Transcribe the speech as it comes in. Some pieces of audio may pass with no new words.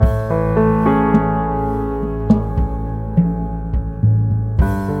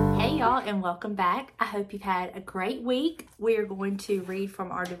welcome back. I hope you've had a great week. We are going to read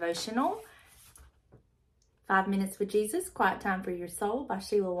from our devotional, 5 Minutes with Jesus, Quiet Time for Your Soul by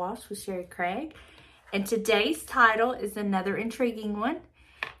Sheila Walsh with Sherry Craig. And today's title is another intriguing one,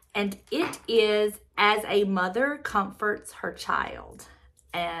 and it is As a Mother Comforts Her Child.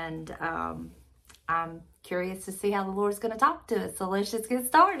 And I'm curious to see how the Lord's going to talk to us, so let's just get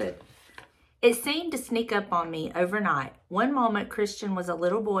started. It seemed to sneak up on me overnight. One moment, Christian was a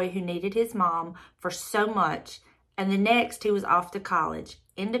little boy who needed his mom for so much, and the next, he was off to college,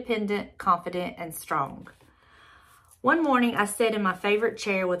 independent, confident, and strong. One morning, I sat in my favorite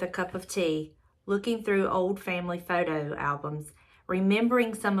chair with a cup of tea, looking through old family photo albums,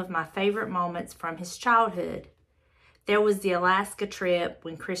 remembering some of my favorite moments from his childhood. There was the Alaska trip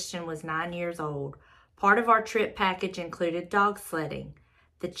when Christian was 9 years old. Part of our trip package included dog sledding.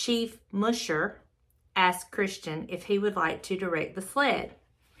 The chief musher asked Christian if he would like to direct the sled.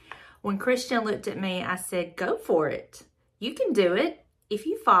 When Christian looked at me, I said, "Go for it. You can do it. If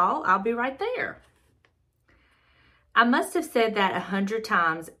you fall, I'll be right there." I must have said that 100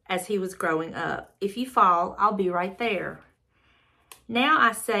 times as he was growing up. If you fall, I'll be right there. Now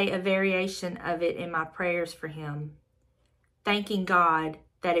I say a variation of it in my prayers for him, thanking God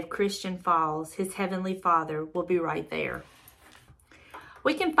that if Christian falls, his Heavenly Father will be right there.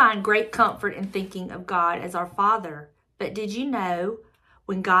 We can find great comfort in thinking of God as our Father, but did you know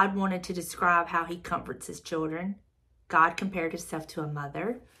when God wanted to describe how he comforts his children, God compared himself to a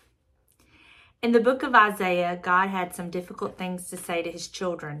mother? In the book of Isaiah, God had some difficult things to say to his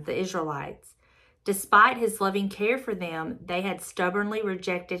children, the Israelites. Despite his loving care for them, they had stubbornly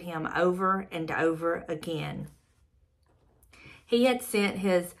rejected him over and over again. He had sent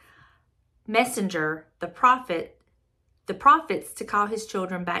his messenger, the prophets to call his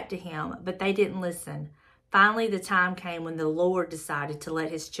children back to him, but they didn't listen. Finally, the time came when the Lord decided to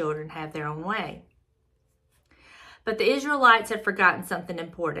let his children have their own way. But the Israelites had forgotten something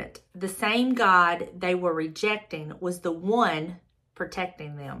important. The same God they were rejecting was the one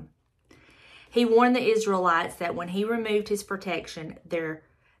protecting them. He warned the Israelites that when he removed his protection, their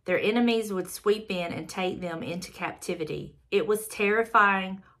enemies would sweep in and take them into captivity. It was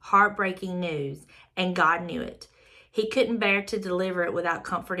terrifying, heartbreaking news, and God knew it. He couldn't bear to deliver it without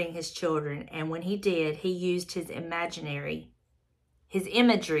comforting his children, and when he did, he used his imagery.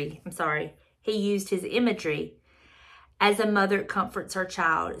 As a mother comforts her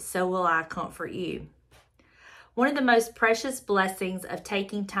child, so will I comfort you. One of the most precious blessings of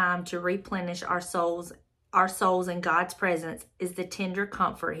taking time to replenish our souls in God's presence is the tender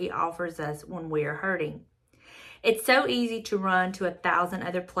comfort he offers us when we are hurting. It's so easy to run to 1,000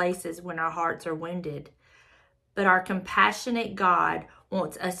 other places when our hearts are wounded. But our compassionate God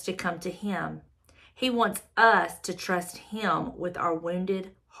wants us to come to him. He wants us to trust him with our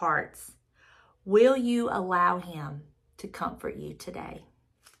wounded hearts. Will you allow him to comfort you today?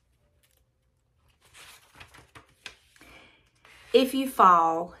 If you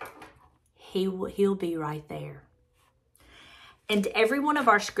fall, he'll be right there. And every one of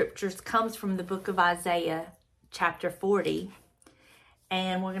our scriptures comes from the book of Isaiah, chapter 40.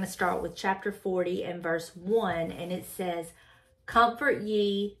 And we're going to start with chapter 40 and verse 1. And it says, comfort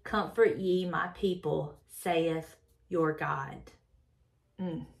ye, my people, saith your God."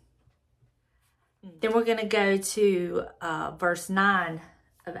 Then we're going to go to verse 9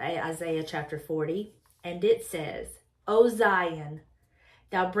 of Isaiah chapter 40. And it says, "O Zion,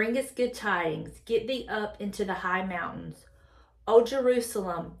 thou bringest good tidings. Get thee up into the high mountains. O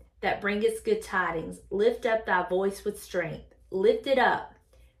Jerusalem, that bringest good tidings. Lift up thy voice with strength. Lift it up.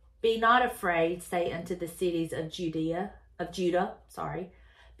 Be not afraid, say unto the cities of Judah,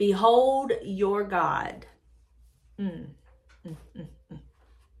 behold your God."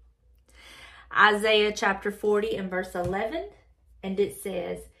 Isaiah chapter 40 and verse 11, and it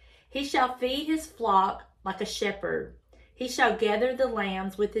says, "He shall feed his flock like a shepherd. He shall gather the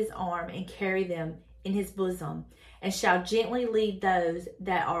lambs with his arm and carry them in his bosom, and shall gently lead those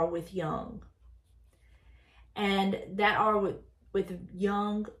that are with young." And that are with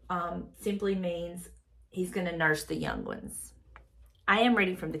young simply means he's going to nurse the young ones. I am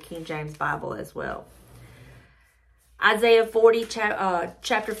reading from the King James Bible as well. Isaiah 40,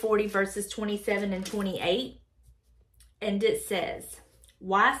 chapter 40, verses 27 and 28. And it says,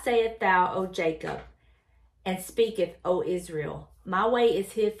 "Why sayest thou, O Jacob, and speaketh, O Israel, my way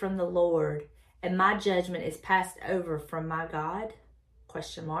is hid from the Lord, and my judgment is passed over from my God?" ?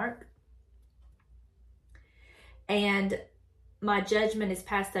 And my judgment is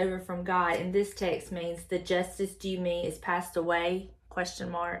passed over from God in this text means the justice due me is passed away? ?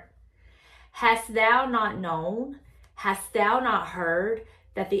 Hast thou not known? Hast thou not heard?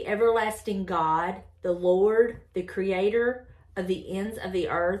 that the everlasting God, the Lord, the creator of the ends of the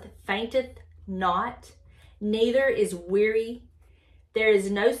earth, fainteth not, neither is weary. There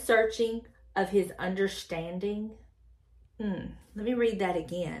is no searching of his understanding. Let me read that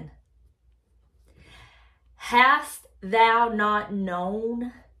again. Hast thou not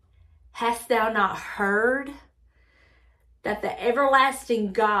known? Hast thou not heard that the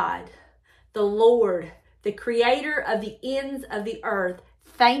everlasting God, the Lord, the creator of the ends of the earth,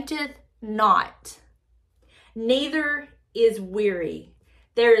 fainteth not, neither is weary.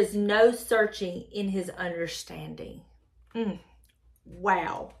 There is no searching in his understanding.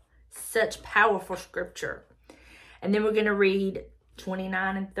 Wow. Such powerful scripture. And then we're going to read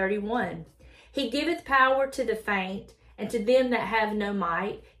 29 and 31. He giveth power to the faint, and to them that have no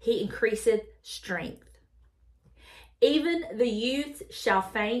might, he increaseth strength. Even the youths shall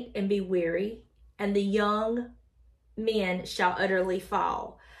faint and be weary, and the young men shall utterly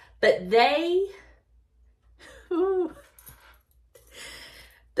fall. But they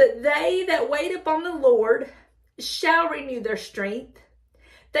that wait upon the Lord shall renew their strength.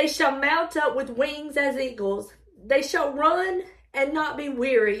 They shall mount up with wings as eagles. They shall run and not be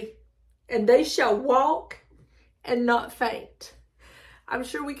weary, and they shall walk and not faint. I'm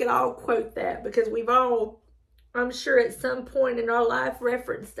sure we can all quote that because we've all, I'm sure at some point in our life,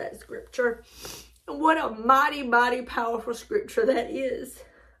 referenced that scripture. And what a mighty, mighty powerful scripture that is.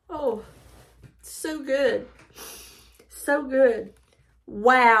 Oh, so good. So good.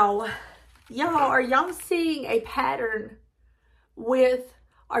 Wow. Y'all, are y'all seeing a pattern with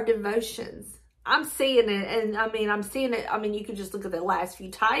our devotions? I'm seeing it, and I'm seeing it. You can just look at the last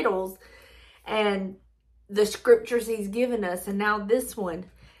few titles and the scriptures he's given us, and now this one.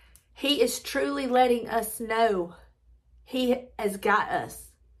 He is truly letting us know he has got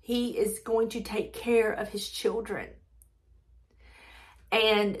us. He is going to take care of his children.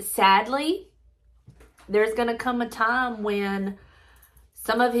 And sadly, there's going to come a time when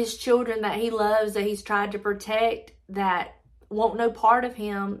some of his children that he loves, that he's tried to protect, that won't know part of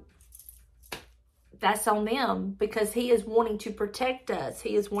him, that's on them, because he is wanting to protect us.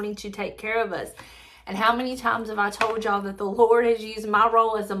 He is wanting to take care of us. And how many times have I told y'all that the Lord has used my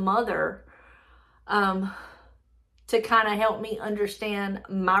role as a mother to kind of help me understand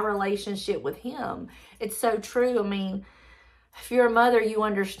my relationship with him? It's so true. If you're a mother, you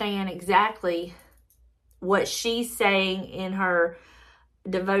understand exactly what she's saying in her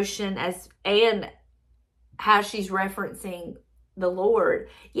devotion and how she's referencing the Lord.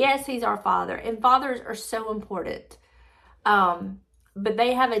 Yes, he's our Father, and fathers are so important, but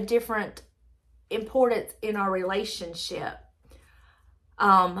they have a different importance in our relationship.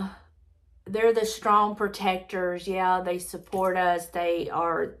 They're the strong protectors. Yeah, they support us. They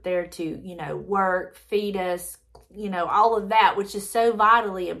are there to, work, feed us, all of that, which is so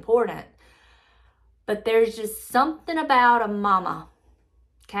vitally important. But there's just something about a mama,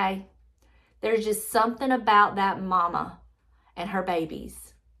 okay? There's just something about that mama and her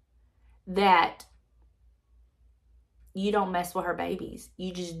babies that you don't mess with her babies.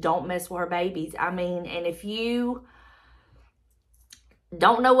 You just don't mess with her babies. And if you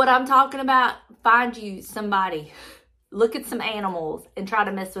don't know what I'm talking about, find you somebody. Look at some animals and try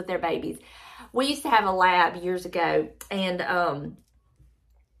to mess with their babies. We used to have a lab years ago, and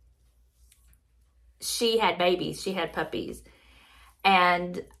she had babies. She had puppies.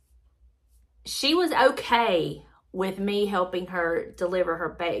 And she was okay with me helping her deliver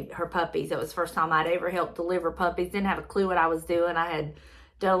her puppies. It was the first time I'd ever helped deliver puppies. Didn't have a clue what I was doing. I had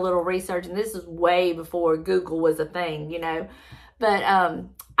done a little research, and this is way before Google was a thing, But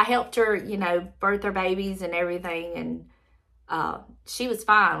I helped her, birth her babies and everything, and she was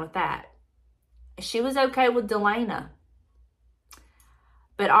fine with that. She was okay with Delana.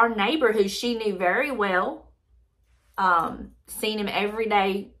 But our neighbor, who she knew very well, seen him every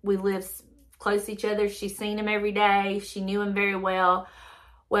day. We lived close to each other. She's seen him every day. She knew him very well.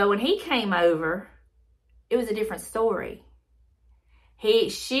 Well, when he came over, it was a different story.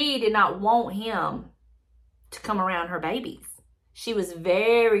 She did not want him to come around her babies. She was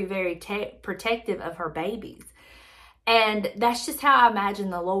very, very protective of her babies. And that's just how I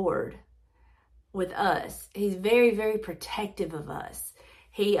imagine the Lord with us. He's very, very protective of us.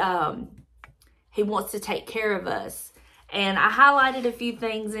 He wants to take care of us. And I highlighted a few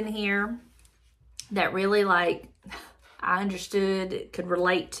things in here that really I understood, could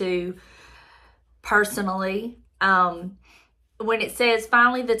relate to personally. When it says,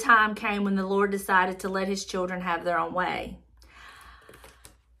 finally the time came when the Lord decided to let his children have their own way.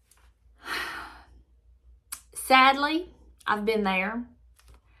 Sadly, I've been there.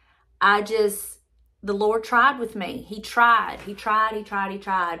 I just the Lord tried with me. He tried.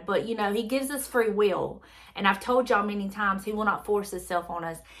 But, he gives us free will. And I've told y'all many times, he will not force himself on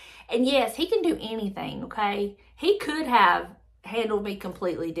us. And yes, he can do anything, okay? He could have handled me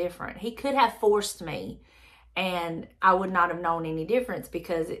completely different. He could have forced me, and I would not have known any difference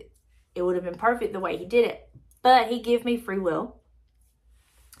because it would have been perfect the way he did it. But he gave me free will.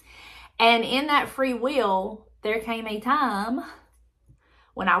 And in that free will, there came a time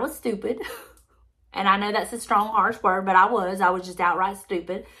when I was stupid. And I know that's a strong, harsh word, but I was just outright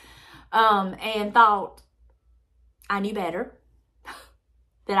stupid. And thought I knew better.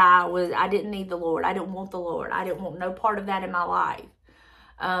 That I didn't need the Lord. I didn't want the Lord. I didn't want no part of that in my life.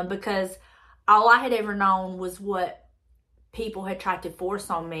 Because all I had ever known was what people had tried to force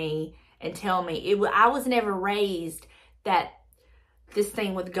on me and tell me. I was never raised that this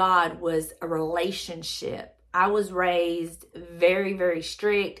thing with God was a relationship. I was raised very, very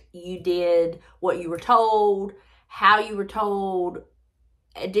strict. You did what you were told, how you were told.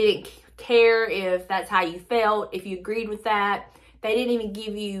 I didn't care if that's how you felt, if you agreed with that. They didn't even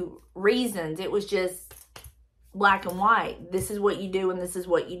give you reasons. It was just black and white. This is what you do and this is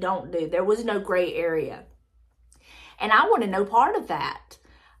what you don't do. There was no gray area. And I wanted no part of that.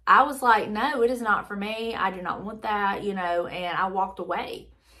 I was like, no, it is not for me. I do not want that, and I walked away.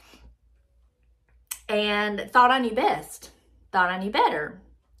 And thought I knew best. Thought I knew better.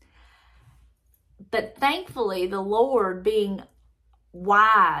 But thankfully, the Lord, being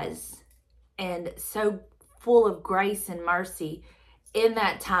wise and so full of grace and mercy, in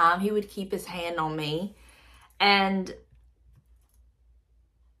that time, he would keep his hand on me. And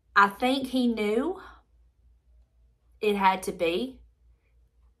I think he knew it had to be.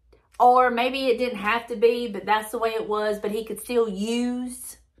 Or maybe it didn't have to be, but that's the way it was. But he could still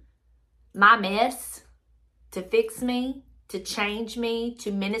use my mess to fix me, to change me,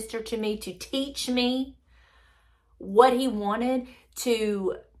 to minister to me, to teach me what he wanted,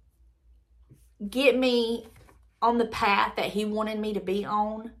 to get me on the path that he wanted me to be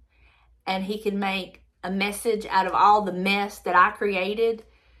on. And he could make a message out of all the mess that I created,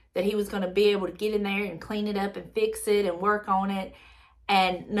 that he was going to be able to get in there and clean it up and fix it and work on it.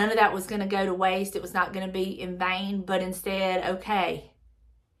 And none of that was going to go to waste. It was not going to be in vain, but instead, okay,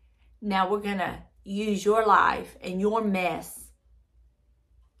 now we're going to use your life and your mess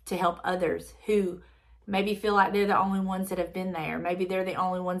to help others who maybe feel like they're the only ones that have been there. Maybe they're the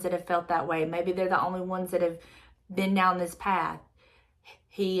only ones that have felt that way. Maybe they're the only ones that have been down this path.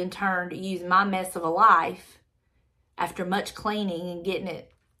 He, in turn, used my mess of a life after much cleaning and getting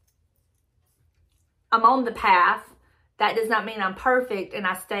it. I'm on the path. That does not mean I'm perfect and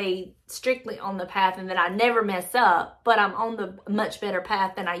I stay strictly on the path and that I never mess up, but I'm on the much better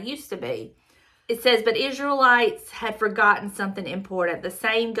path than I used to be. It says, but Israelites had forgotten something important. The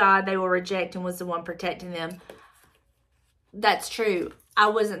same God they were rejecting was the one protecting them. That's true. I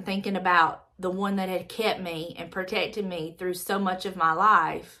wasn't thinking about the one that had kept me and protected me through so much of my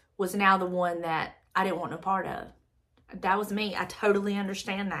life was now the one that I didn't want no part of. That was me. I totally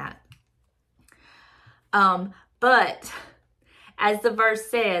understand that. But as the verse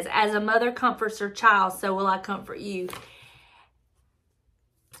says, as a mother comforts her child, so will I comfort you.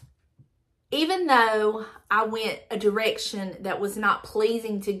 Even though I went a direction that was not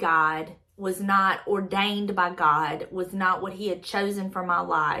pleasing to God, was not ordained by God, was not what he had chosen for my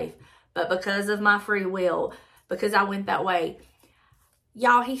life, but because of my free will, because I went that way,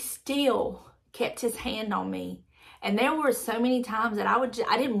 y'all, he still kept his hand on me. And there were so many times that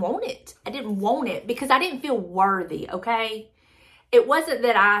I didn't want it. I didn't want it because I didn't feel worthy, okay? It wasn't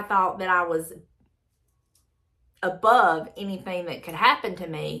that I thought that I was above anything that could happen to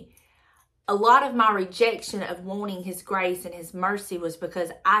me. A lot of my rejection of wanting his grace and his mercy was because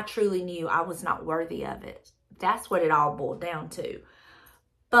I truly knew I was not worthy of it. That's what it all boiled down to.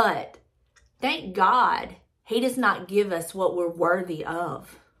 But thank God he does not give us what we're worthy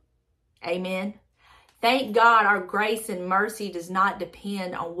of. Amen. Thank God our grace and mercy does not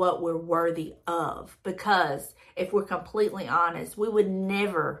depend on what we're worthy of. Because if we're completely honest, we would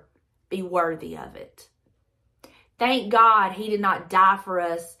never be worthy of it. Thank God he did not die for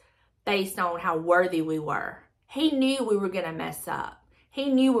us based on how worthy we were. He knew we were going to mess up. He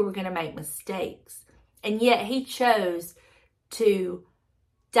knew we were going to make mistakes. And yet he chose to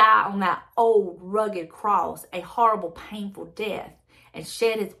die on that old rugged cross, a horrible, painful death, and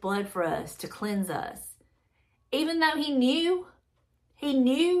shed his blood for us to cleanse us. Even though he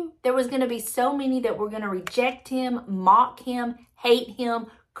knew there was going to be so many that were going to reject him, mock him, hate him,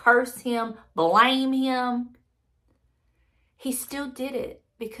 curse him, blame him. He still did it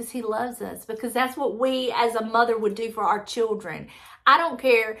because he loves us, because that's what we as a mother would do for our children. I don't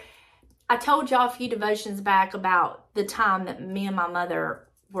care. I told y'all a few devotions back about the time that me and my mother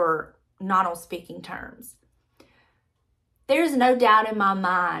were not on speaking terms. There's no doubt in my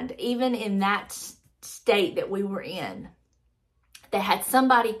mind, even in that state that we were in, that had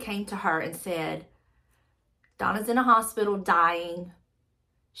somebody came to her and said, Donna's in a hospital dying.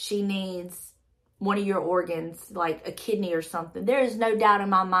 She needs one of your organs, like a kidney or something. There is no doubt in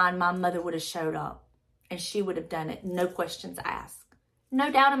my mind my mother would have showed up and she would have done it. No questions asked. No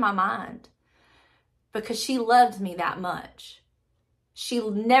doubt in my mind. Because she loved me that much. She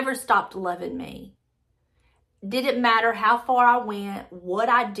never stopped loving me. Didn't matter how far I went, what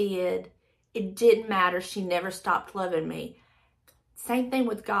I did. It didn't matter. She never stopped loving me. Same thing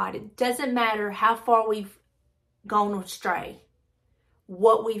with God. It doesn't matter how far we've gone astray,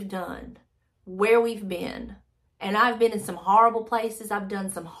 what we've done, where we've been. And I've been in some horrible places. I've done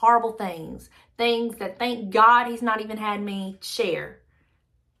some horrible things. Things that, thank God, He's not even had me share.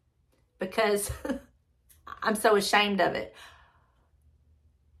 Because I'm so ashamed of it.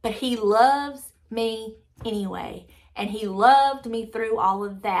 But He loves me anyway. And He loved me through all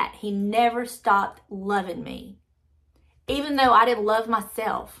of that. He never stopped loving me. Even though I didn't love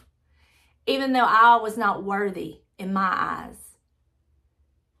myself. Even though I was not worthy in my eyes.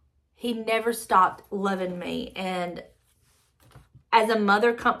 He never stopped loving me. And as a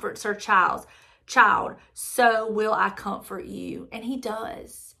mother comforts her child, so will I comfort you. And He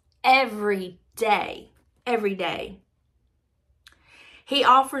does. Every day. Every day. He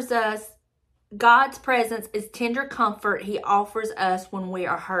offers us, God's presence is tender comfort He offers us when we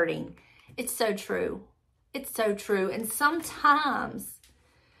are hurting. It's so true. It's so true. And sometimes,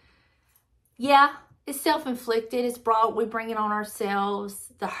 yeah, it's self-inflicted. We bring it on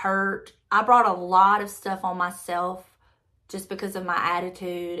ourselves, the hurt. I brought a lot of stuff on myself just because of my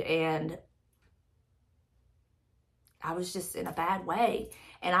attitude, and I was just in a bad way.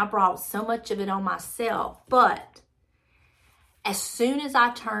 And I brought so much of it on myself. But as soon as I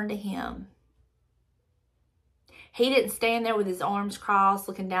turned to Him, He didn't stand there with His arms crossed,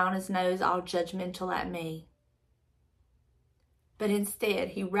 looking down His nose, all judgmental at me. But instead,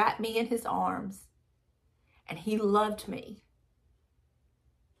 He wrapped me in His arms, and He loved me.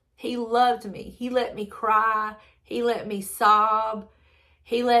 He loved me. He let me cry. He let me sob.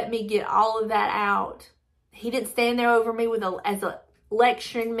 He let me get all of that out. He didn't stand there over me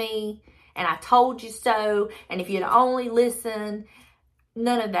lecturing me, and I told you so, and if you'd only listen.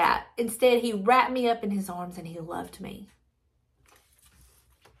 None of that. Instead, He wrapped me up in His arms and He loved me.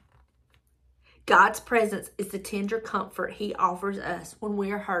 God's presence is the tender comfort He offers us when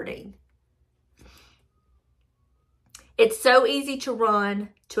we are hurting. It's so easy to run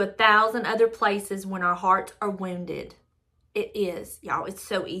to 1,000 other places when our hearts are wounded. It is, y'all. It's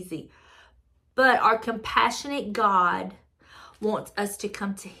so easy. But our compassionate God wants us to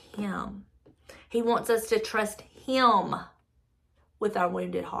come to Him. He wants us to trust Him with our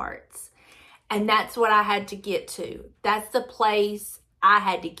wounded hearts. And that's what I had to get to. That's the place I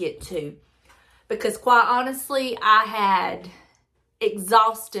had to get to. Because quite honestly, I had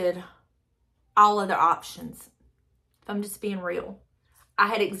exhausted all other options. If I'm just being real. I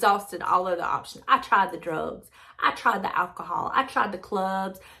had exhausted all other options. I tried the drugs. I tried the alcohol. I tried the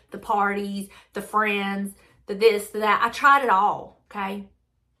clubs, the parties, the friends, the this, the that. I tried it all, okay?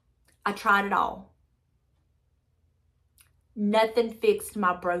 I tried it all. Nothing fixed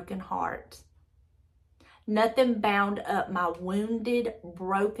my broken heart. Nothing bound up my wounded,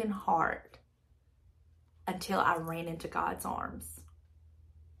 broken heart until I ran into God's arms.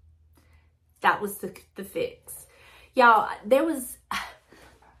 That was the fix. Y'all,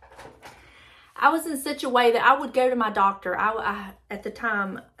 I was in such a way that I would go to my doctor. I at the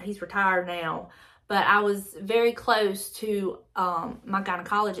time, he's retired now, but I was very close to my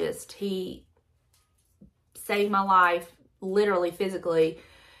gynecologist. He saved my life, literally, physically,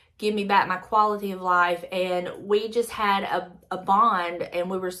 give me back my quality of life, and we just had a bond, and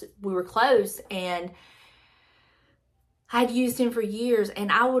we were close, and I'd used him for years,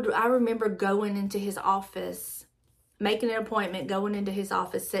 and I remember going into his office, making an appointment, going into his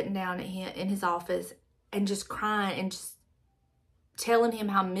office, sitting down in his office, and just crying and just telling him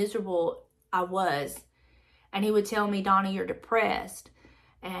how miserable I was. And he would tell me, Donna, you're depressed.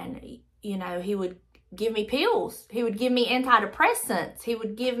 And, you know, he would give me pills. He would give me antidepressants. He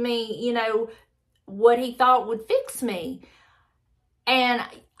would give me, you know, what he thought would fix me. And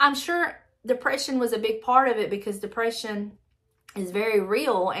I'm sure depression was a big part of it, because depression is very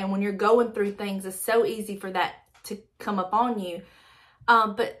real. And when you're going through things, it's so easy for that to come up on you.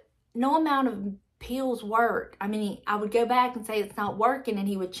 But no amount of pills worked. I mean, I would go back and say it's not working, and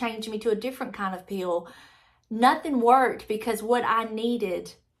he would change me to a different kind of pill. Nothing worked, because what I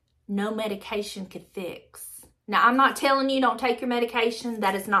needed no medication could fix. Now, I'm not telling you don't take your medication.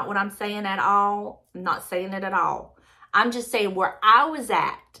 That is not what I'm saying at all. I'm not saying it at all. I'm just saying where I was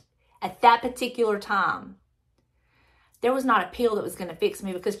at that particular time, there was not a pill that was going to fix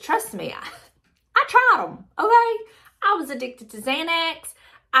me, because trust me, I tried them, okay? I was addicted to Xanax.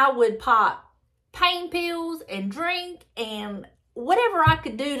 I would pop pain pills and drink and whatever I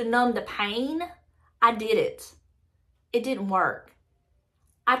could do to numb the pain, I did it. It didn't work.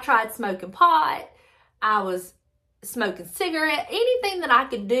 I tried smoking pot. I was smoking cigarette, anything that I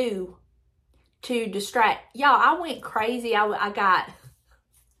could do to distract. Y'all, I went crazy. I got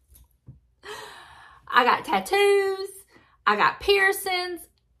tattoos. I got piercings.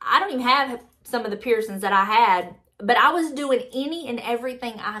 I don't even have some of the piercings that I had, but I was doing any and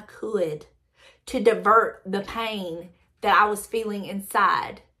everything I could to divert the pain that I was feeling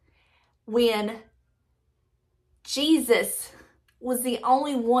inside, when Jesus was the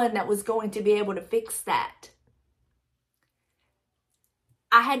only one that was going to be able to fix that.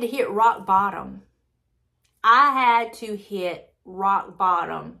 I had to hit rock bottom. I had to hit rock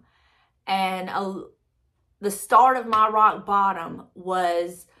bottom. And the start of my rock bottom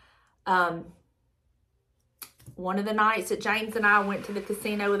was one of the nights that James and I went to the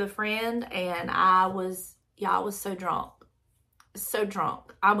casino with a friend, and I was so drunk. So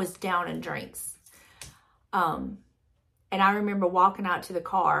drunk. I was down in drinks. And I remember walking out to the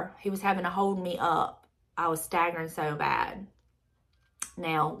car. He was having to hold me up. I was staggering so bad.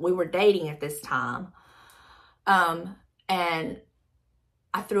 Now, we were dating at this time. And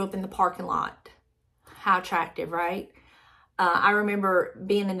I threw up in the parking lot. How attractive, right? I remember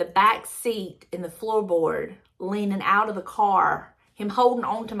being in the back seat in the floorboard, leaning out of the car, him holding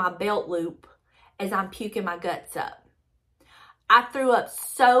onto my belt loop as I'm puking my guts up. I threw up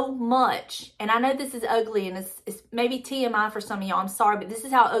so much, and I know this is ugly, and it's maybe TMI for some of y'all. I'm sorry, but this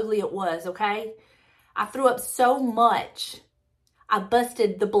is how ugly it was, okay? I threw up so much, I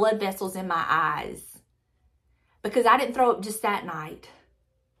busted the blood vessels in my eyes, because I didn't throw up just that night.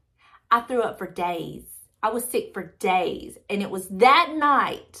 I threw up for days. I was sick for days, and it was that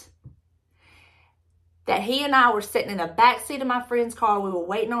night that he and I were sitting in the back seat of my friend's car. We were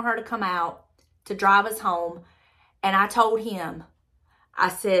waiting on her to come out to drive us home. And I told him, I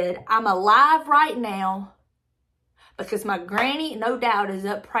said, I'm alive right now because my granny, no doubt, is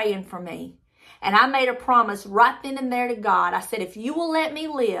up praying for me. And I made a promise right then and there to God. I said, if you will let me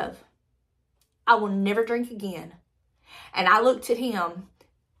live, I will never drink again. And I looked at him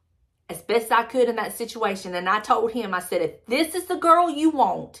as best I could in that situation. And I told him, I said, if this is the girl you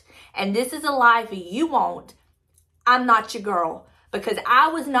want, and this is a life you want, I'm not your girl. Because I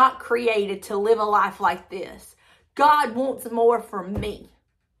was not created to live a life like this. God wants more for me.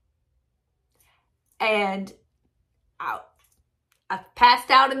 And I passed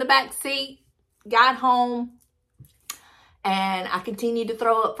out in the back seat, got home, and I continued to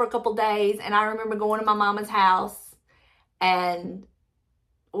throw up for a couple days. And I remember going to my mama's house and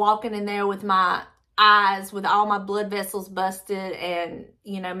walking in there with my eyes, with all my blood vessels busted, and,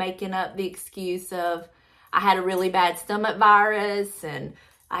 making up the excuse of I had a really bad stomach virus and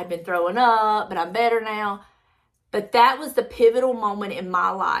I'd been throwing up, but I'm better now. But that was the pivotal moment in my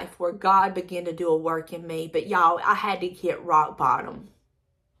life where God began to do a work in me. But y'all, I had to hit rock bottom.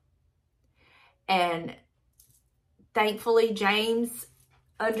 And thankfully, James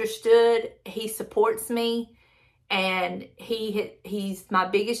understood. He supports me. And he's my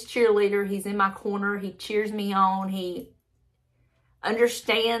biggest cheerleader. He's in my corner. He cheers me on. He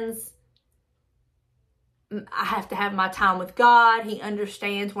understands I have to have my time with God. He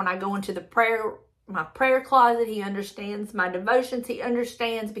understands when I go into my prayer closet. He understands my devotions. He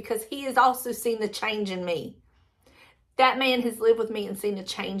understands because he has also seen the change in me. That man has lived with me and seen the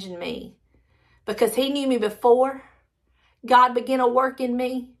change in me. Because he knew me before God began a work in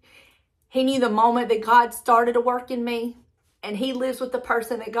me. He knew the moment that God started a work in me. And he lives with the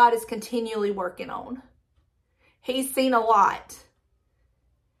person that God is continually working on. He's seen a lot.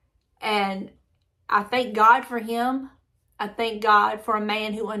 And I thank God for him. I thank God for a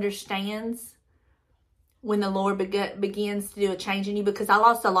man who understands when the Lord begins to do a change in you, because I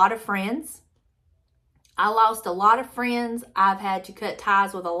lost a lot of friends. I've had to cut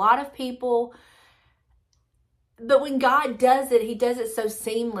ties with a lot of people. But when God does it, he does it so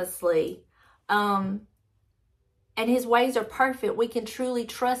seamlessly. And his ways are perfect. We can truly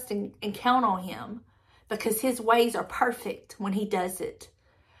trust and count on him because his ways are perfect when he does it.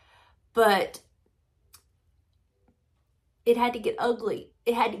 But it had to get ugly.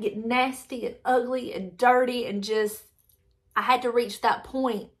 It had to get nasty and ugly and dirty, and just, I had to reach that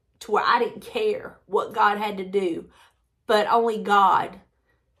point to where I didn't care what God had to do, but only God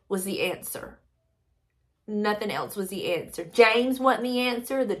was the answer. Nothing else was the answer. James wasn't the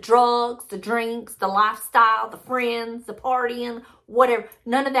answer. The drugs, the drinks, the lifestyle, the friends, the partying, whatever.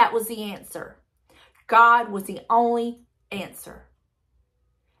 None of that was the answer. God was the only answer.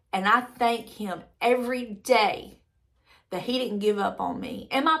 And I thank him every day that he didn't give up on me.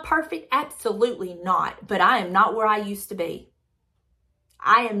 Am I perfect? Absolutely not. But I am not where I used to be.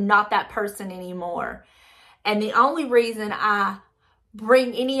 I am not that person anymore. And the only reason I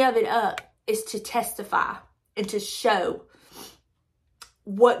bring any of it up is to testify and to show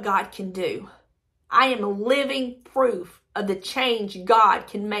what God can do. I am living proof of the change God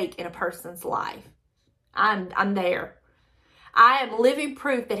can make in a person's life. I'm there. I am living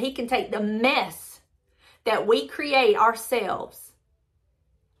proof that he can take the mess that we create ourselves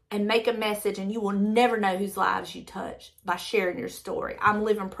and make a message, and you will never know whose lives you touch by sharing your story. I'm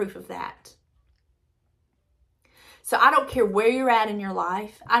living proof of that. So I don't care where you're at in your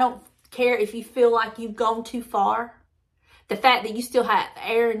life. I don't care if you feel like you've gone too far. The fact that you still have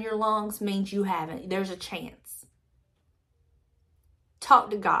air in your lungs means you haven't. There's a chance.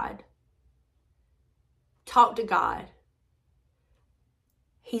 Talk to God. Talk to God.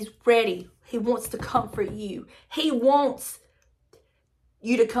 He's ready. He wants to comfort you. He wants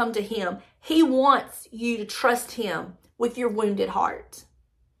you to come to him. He wants you to trust him with your wounded heart.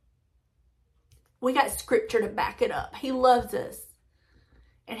 We got scripture to back it up. He loves us.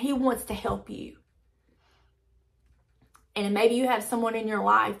 And he wants to help you. And maybe you have someone in your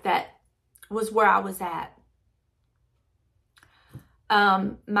life that was where I was at.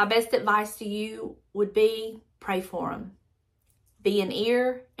 My best advice to you would be pray for them. Be an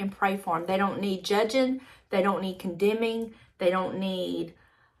ear and pray for them. They don't need judging. They don't need condemning. They don't need,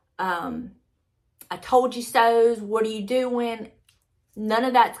 I told you so's. What are you doing? None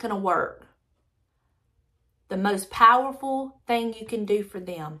of that's going to work. The most powerful thing you can do for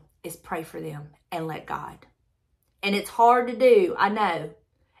them is pray for them and let God. And it's hard to do. I know.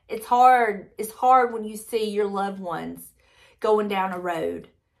 It's hard. It's hard when you see your loved ones going down a road.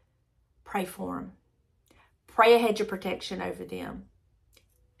 Pray for them. Pray a hedge of protection over them.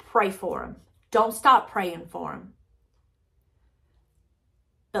 Pray for them. Don't stop praying for them.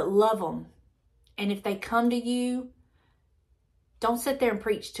 But love them. And if they come to you, don't sit there and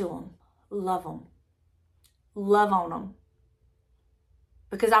preach to them. Love them. Love on them.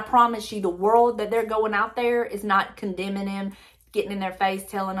 Because I promise you, the world that they're going out there is not condemning them, getting in their face,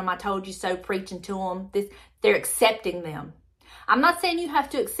 telling them, I told you so, preaching to them. They're accepting them. I'm not saying you have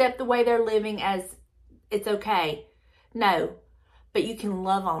to accept the way they're living as it's okay. No. But you can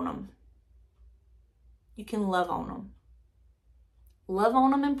love on them. You can love on them. Love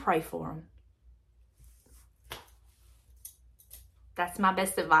on them and pray for them. That's my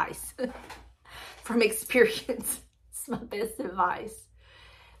best advice. From experience. It's my best advice.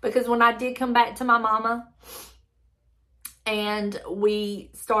 Because when I did come back to my mama and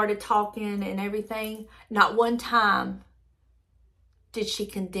we started talking and everything, not one time did she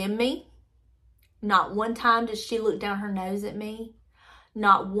condemn me. Not one time did she look down her nose at me.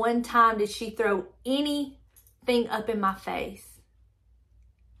 Not one time did she throw anything up in my face.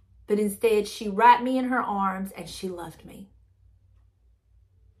 But instead, she wrapped me in her arms and she loved me.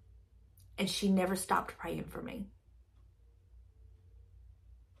 And she never stopped praying for me.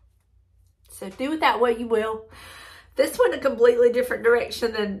 So do with that what you will. This went a completely different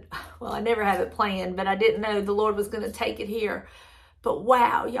direction than, well, I never have it planned, but I didn't know the Lord was going to take it here. But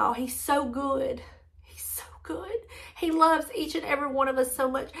wow, y'all, he's so good. He's so good. He loves each and every one of us so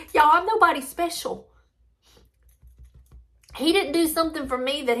much. Y'all, I'm nobody special. He didn't do something for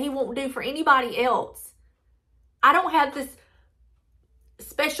me that he won't do for anybody else. I don't have this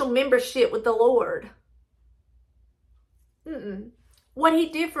special membership with the Lord. What he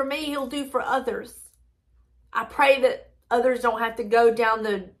did for me, he'll do for others. I pray that others don't have to go down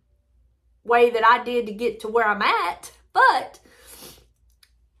the way that I did to get to where I'm at. But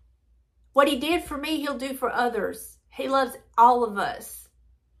what he did for me, he'll do for others. He loves all of us.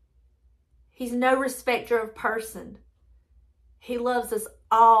 He's no respecter of person. He loves us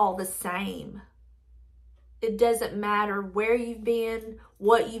all the same. It doesn't matter where you've been,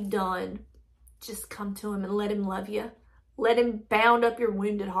 what you've done. Just come to him and let him love you. Let him bound up your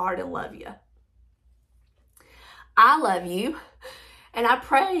wounded heart and love you. I love you. And I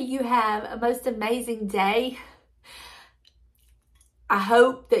pray you have a most amazing day. I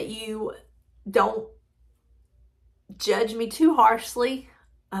hope that you don't judge me too harshly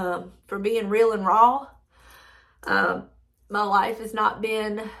for being real and raw. My life has not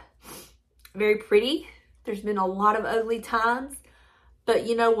been very pretty. There's been a lot of ugly times. But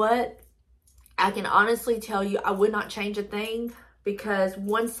you know what? I can honestly tell you I would not change a thing. because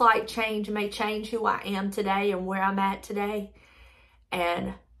one slight change may change who I am today and where I'm at today.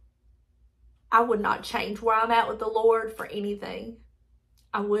 And I would not change where I'm at with the Lord for anything.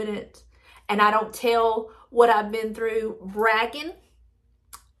 I wouldn't. And I don't tell what I've been through bragging.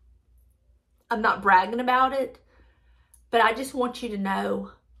 I'm not bragging about it. But I just want you to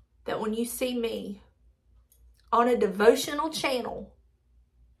know that when you see me on a devotional channel,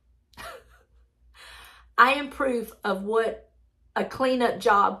 I am proof of what a cleanup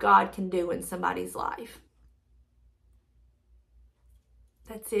job God can do in somebody's life.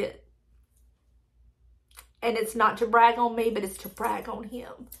 That's it. And it's not to brag on me, but it's to brag on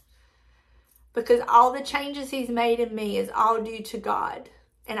Him. Because all the changes He's made in me is all due to God.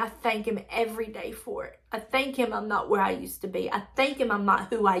 And I thank Him every day for it. I thank Him I'm not where I used to be. I thank Him I'm not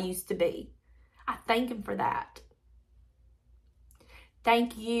who I used to be. I thank Him for that.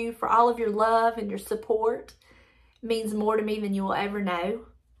 Thank you for all of your love and your support. It means more to me than you will ever know.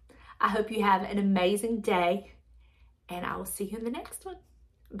 I hope you have an amazing day. And I will see you in the next one.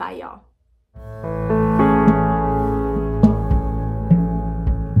 Bye, y'all.